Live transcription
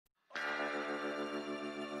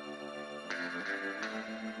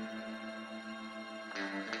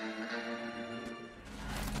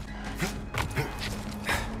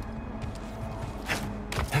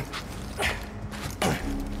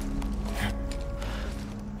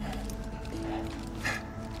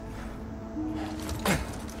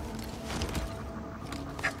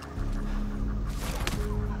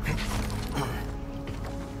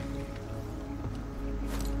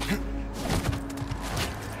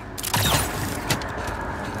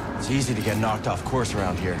easy to get knocked off course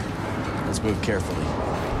around here. Let's move carefully.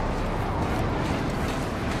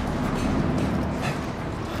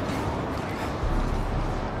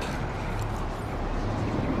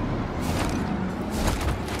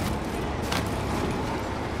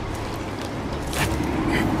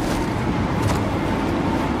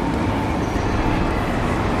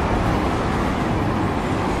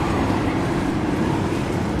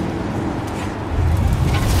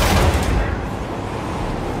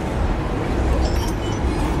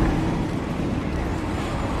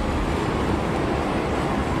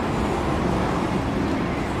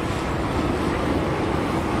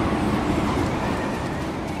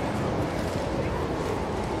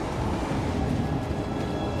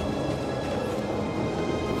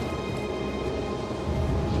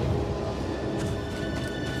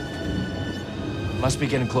 Must be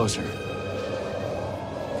getting closer.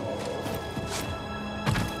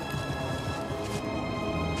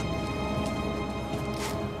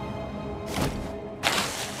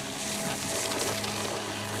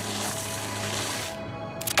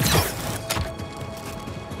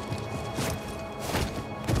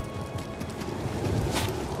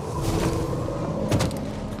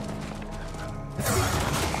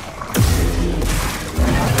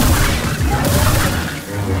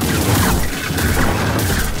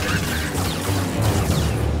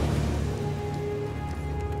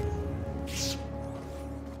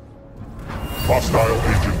 Hostile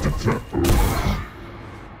agent detected.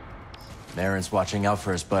 Marin's watching out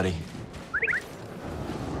for us, buddy.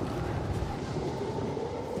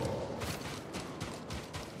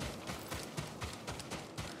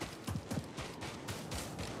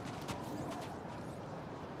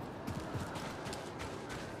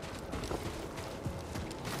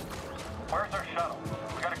 Where's our shuttle?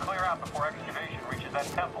 We gotta clear out before excavation reaches that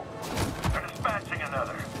temple. They're dispatching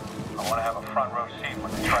another. I want to have a front row seat when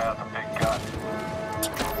they try out the big gun.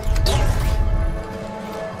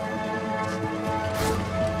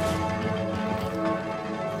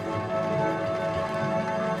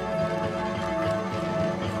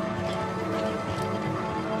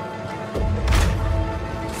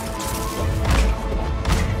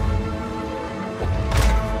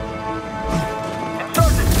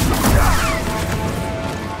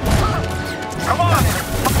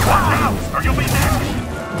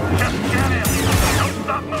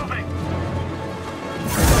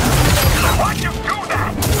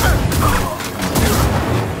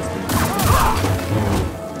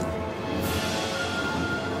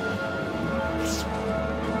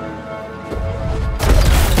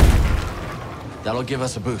 That'll give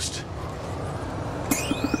us a boost.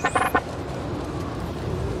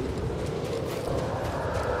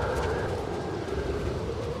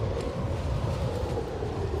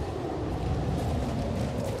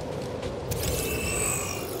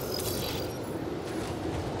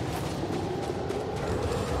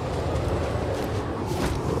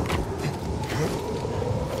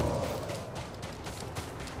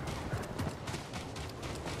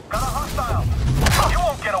 Got a hostile! You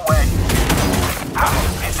won't get away!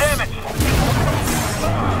 It's damaged!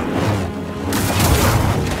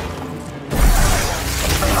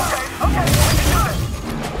 Okay, we can do this!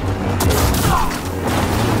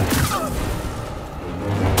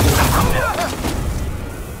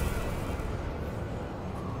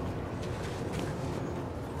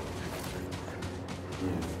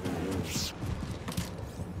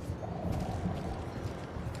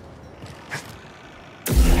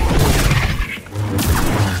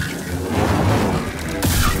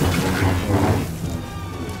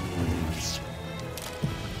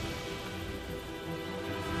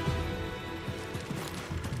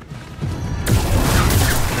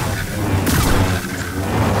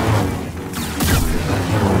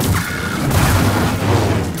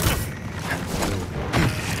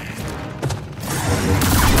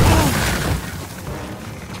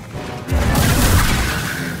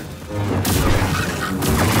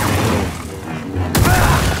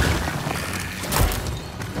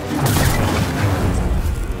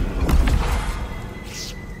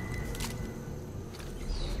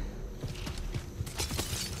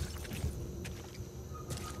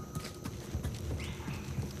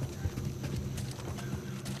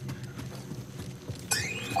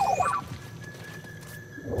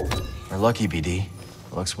 We're lucky, BD.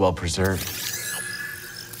 Looks well preserved.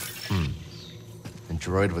 A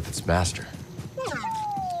droid with its master.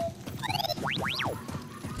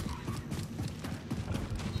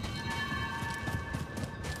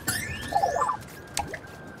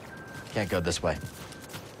 Can't go this way.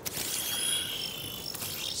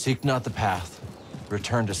 Seek not the path.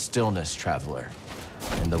 Return to stillness, traveler,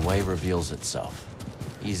 and the way reveals itself.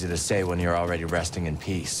 Easy to say when you're already resting in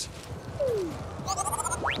peace.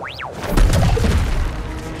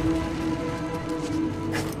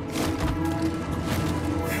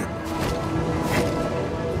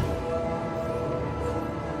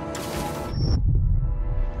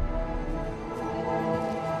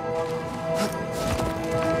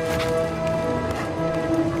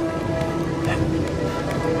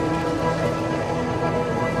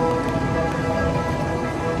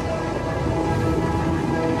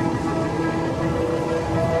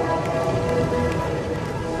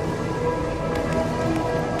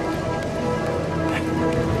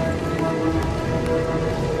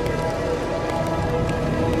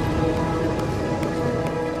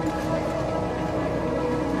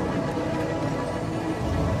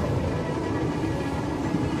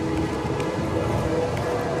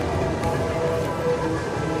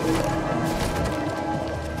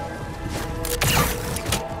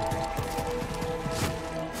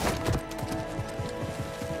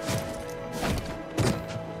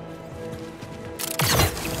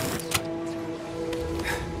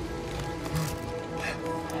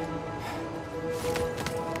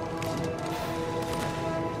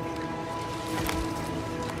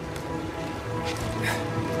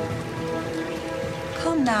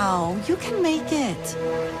 Come now, you can make it.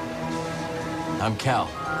 I'm Cal.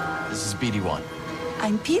 This is BD1.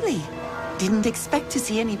 I'm Peely. Didn't expect to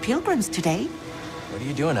see any pilgrims today. What are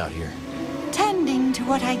you doing out here? Tending to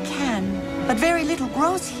what I can, but very little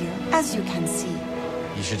grows here, as you can see.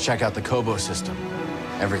 You should check out the Kobo system.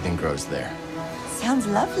 Everything grows there. Sounds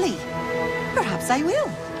lovely. Perhaps I will.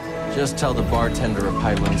 Just tell the bartender of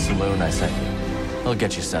Pyloon Saloon I sent you. He'll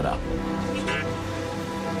get you set up.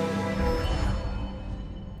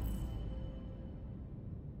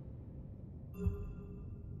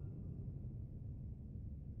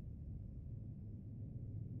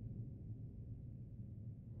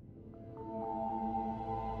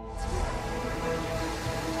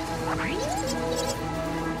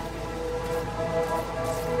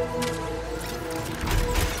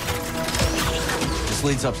 This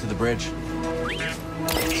leads up to the bridge.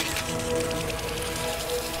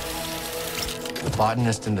 The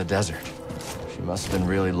botanist in the desert. She must have been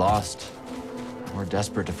really lost. Or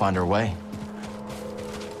desperate to find her way.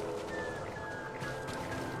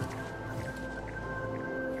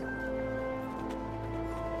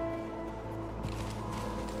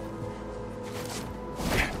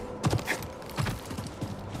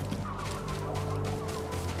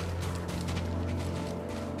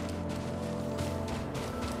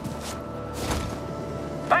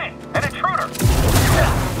 Hey, an intruder!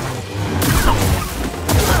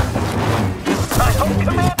 I hope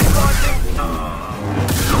Command is watching!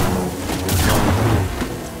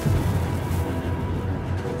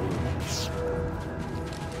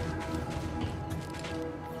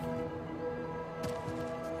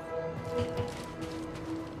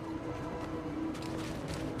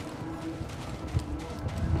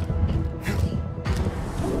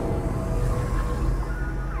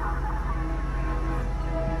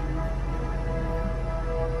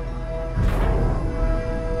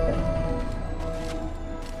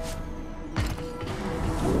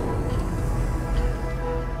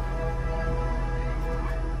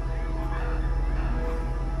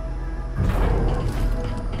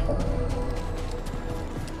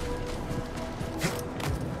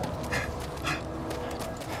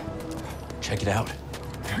 Check it out.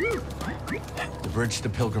 The bridge to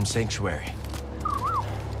Pilgrim Sanctuary.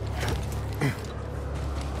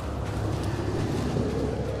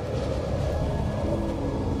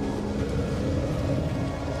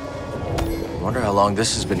 Wonder how long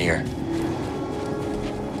this has been here.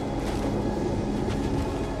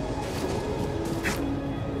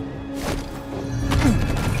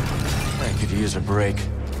 I could use a break.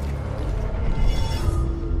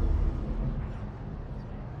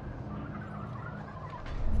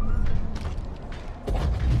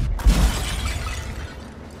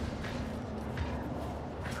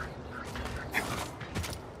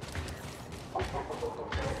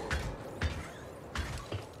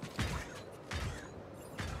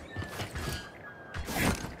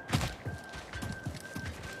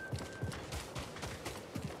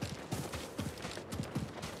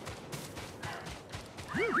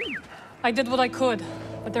 I did what I could,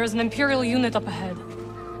 but there is an Imperial unit up ahead.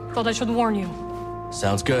 Thought I should warn you.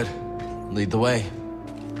 Sounds good. Lead the way.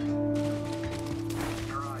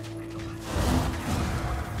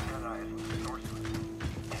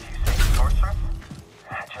 Sorcerer?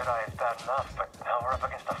 Jedi is bad enough, but now we're up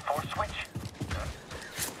against a force switch?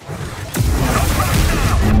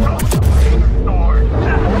 Sword!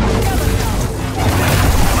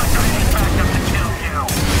 Like I need backup to kill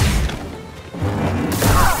you!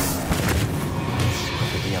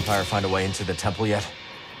 Spire find a way into the temple yet?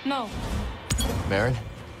 No. Marin?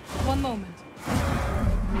 One moment.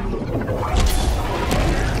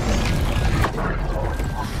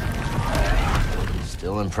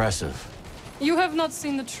 Still impressive. You have not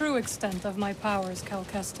seen the true extent of my powers, Cal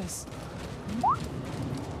Kestis.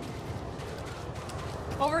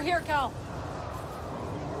 Over here, Cal.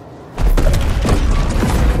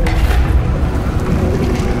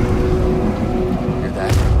 Hear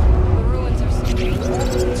that? The ruins are sleeping.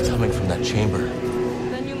 It's coming from that chamber.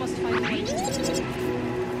 Then you must find a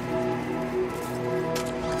way.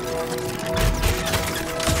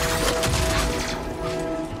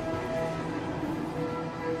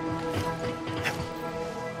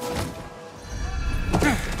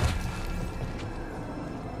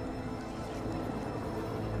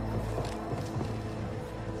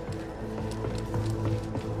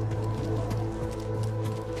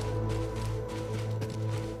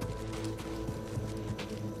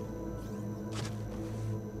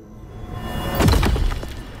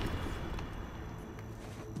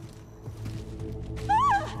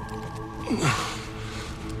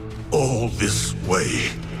 All this way.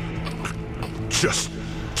 Just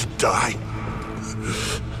to die?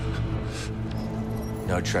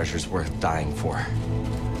 No treasure's worth dying for.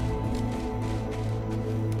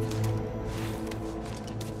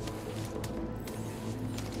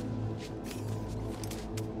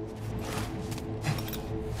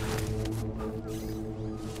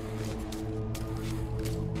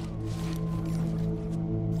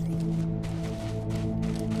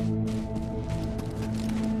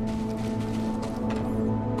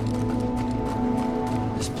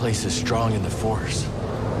 This place is strong in the Force.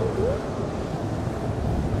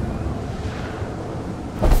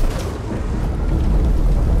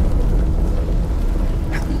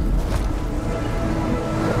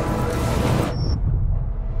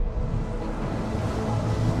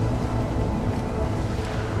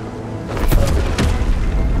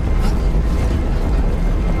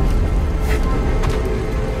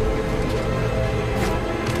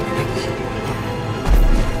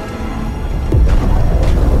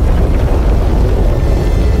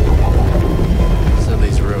 So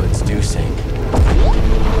these ruins do sink.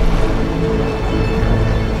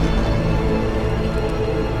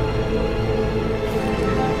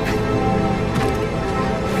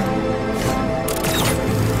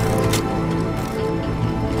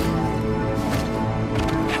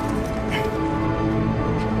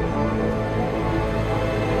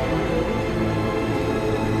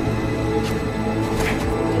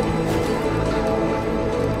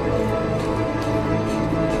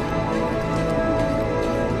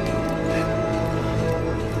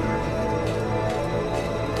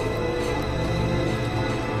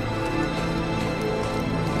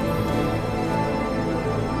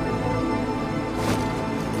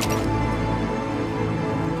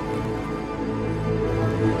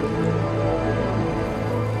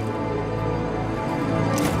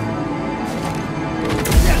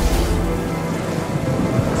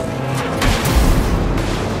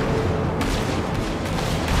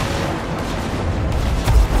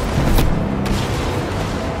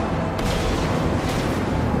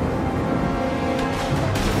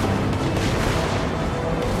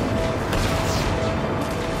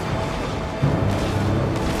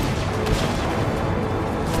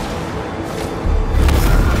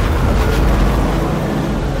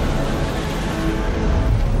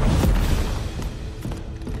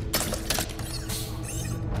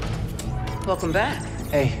 Welcome back.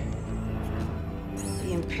 Hey,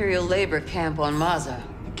 The Imperial labor camp on Maza.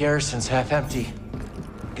 the garrison's half empty.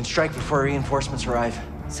 We can strike before reinforcements arrive.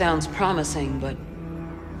 Sounds promising, but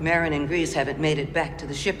Marin and Grease haven't made it back to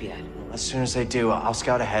the ship yet. As soon as they do, I'll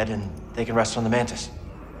scout ahead and they can rest on the Mantis.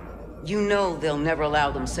 You know they'll never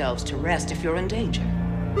allow themselves to rest if you're in danger.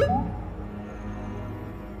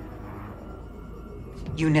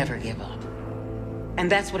 You never give up.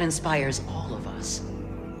 And that's what inspires all of us.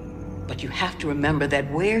 But you have to remember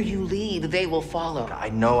that where you lead, they will follow. I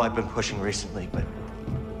know I've been pushing recently, but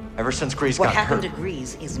ever since Grease What got happened hurt... to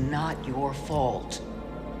Grease is not your fault.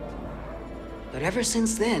 But ever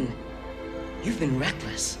since then, you've been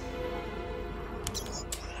reckless.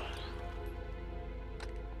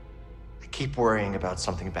 I keep worrying about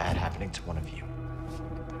something bad happening to one of you.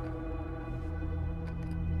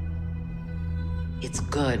 It's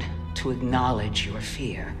good to acknowledge your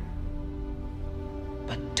fear.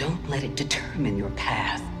 But don't let it determine your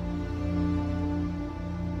path.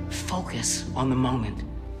 Focus on the moment.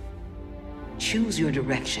 Choose your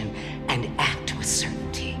direction and act with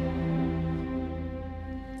certainty.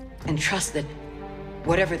 And trust that,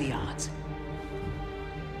 whatever the odds,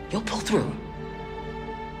 you'll pull through.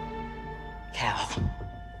 Cal.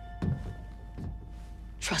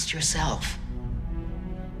 Trust yourself.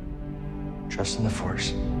 Trust in the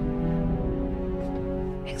Force.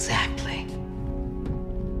 Exactly.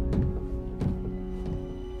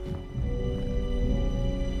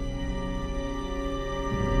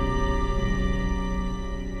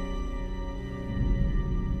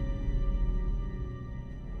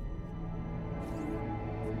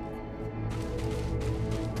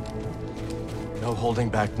 No holding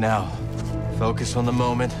back now. Focus on the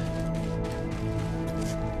moment.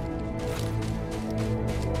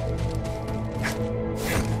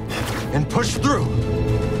 And push through!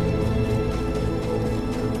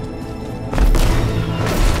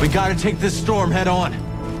 We gotta take this storm head on.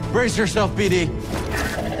 Brace yourself, BD.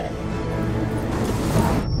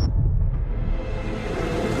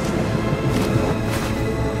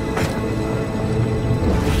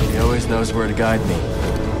 He always knows where to guide me,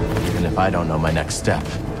 even if I don't know my next step.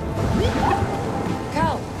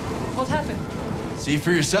 Cal, what happened? See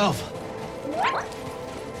for yourself.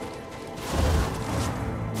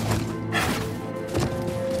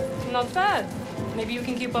 Not bad. Maybe you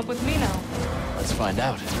can keep up with me now. Let's find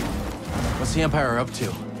out. What's the Empire up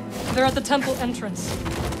to? They're at the temple entrance,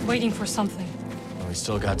 waiting for something. Oh, we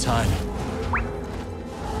still got time.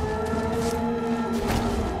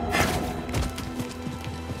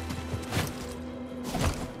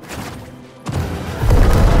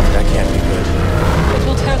 That can't be good. It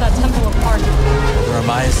will tear that temple apart.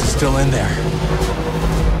 Ramias is still in there.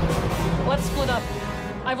 Let's split up.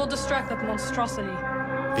 I will distract that monstrosity.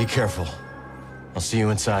 Be careful. I'll see you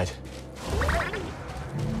inside.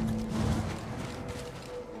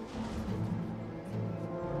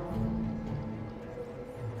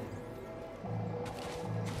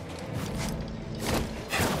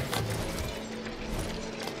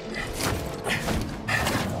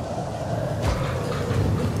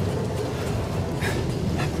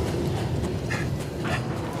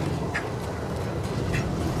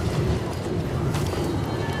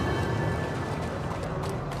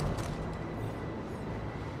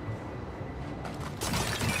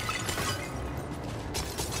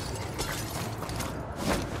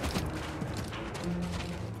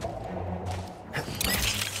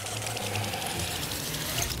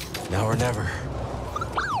 Now or never.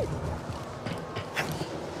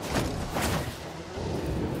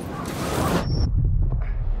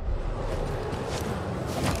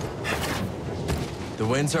 The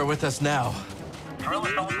winds are with us now. Drill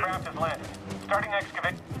assault craft has landed. Starting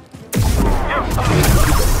excavate.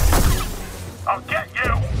 I'll get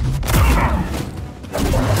you!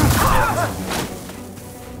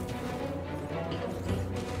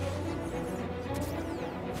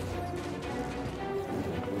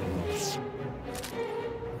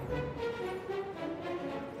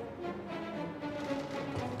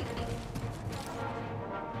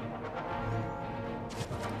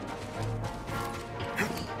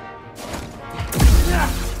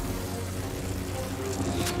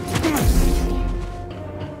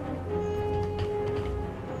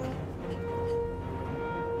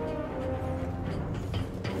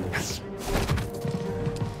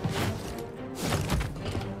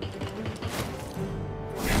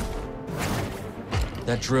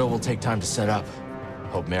 That drill will take time to set up.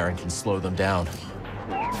 Hope Marin can slow them down.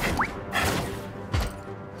 Never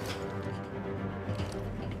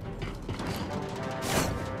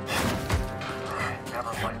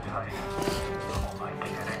play tight. Oh, am I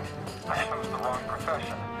kidding? I chose the wrong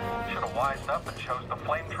profession. Should have wised up and chose the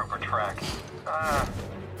flame trooper track.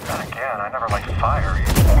 Then again, I never liked fire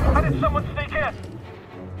either. How did someone sneak in?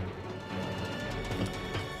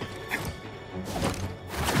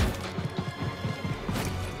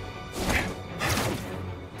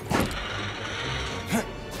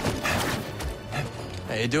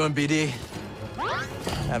 How you doing, BD?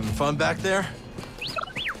 Having fun back there?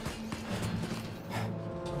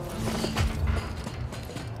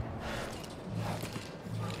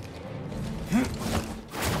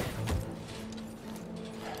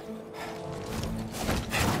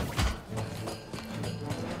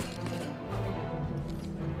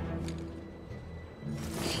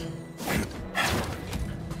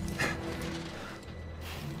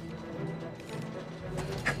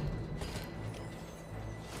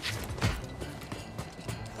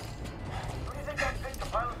 Who do you think I picked to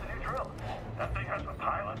pilot the new drill? That thing has a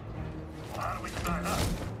pilot. Well, how do we sign up?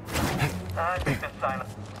 I think this sign up.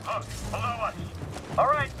 Look, below us. All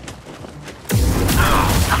right.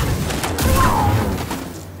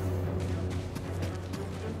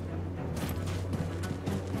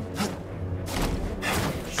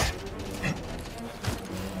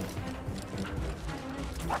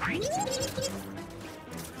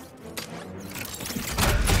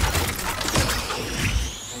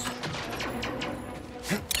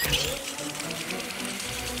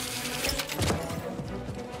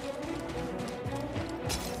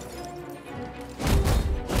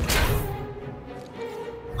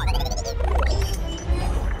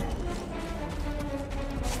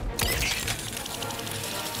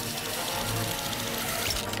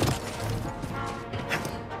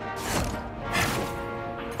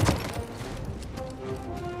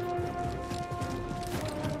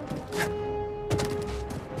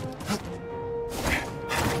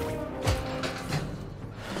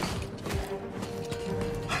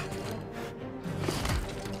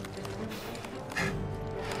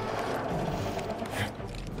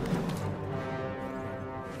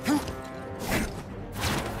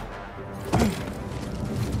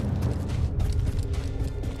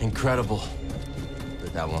 Incredible.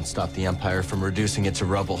 But that won't stop the Empire from reducing it to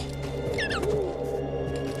rubble.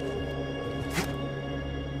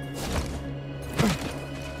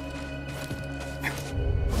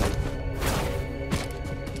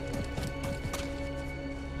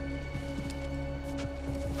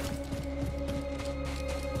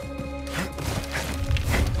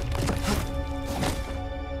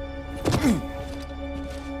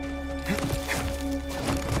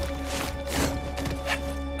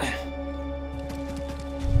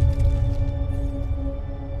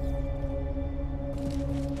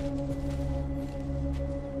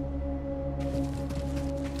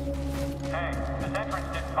 Hey, this entrance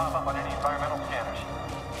didn't pop up on any environmental scanners.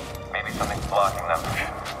 Maybe something's blocking them.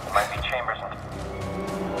 It might be chambers and...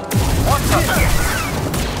 What the...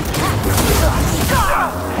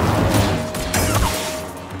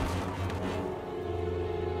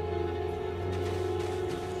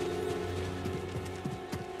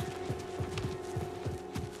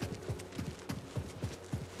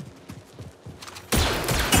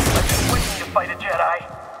 I've been waiting to fight a Jedi.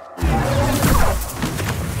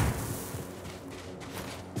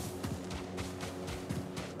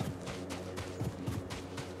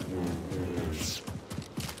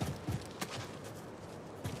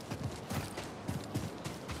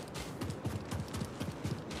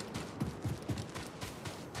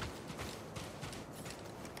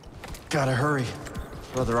 Gotta hurry.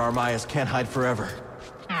 Brother Armias can't hide forever.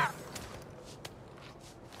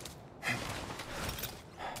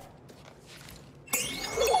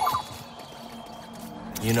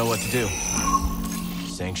 You know what to do.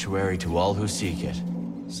 Sanctuary to all who seek it.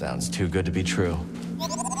 Sounds too good to be true.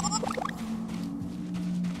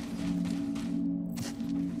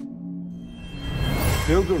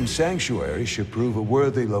 Pilgrim Sanctuary should prove a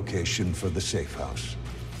worthy location for the safe house.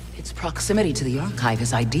 Its proximity to the Archive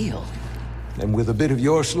is ideal. And with a bit of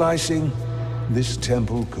your slicing, this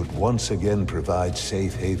temple could once again provide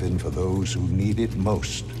safe haven for those who need it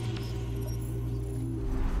most.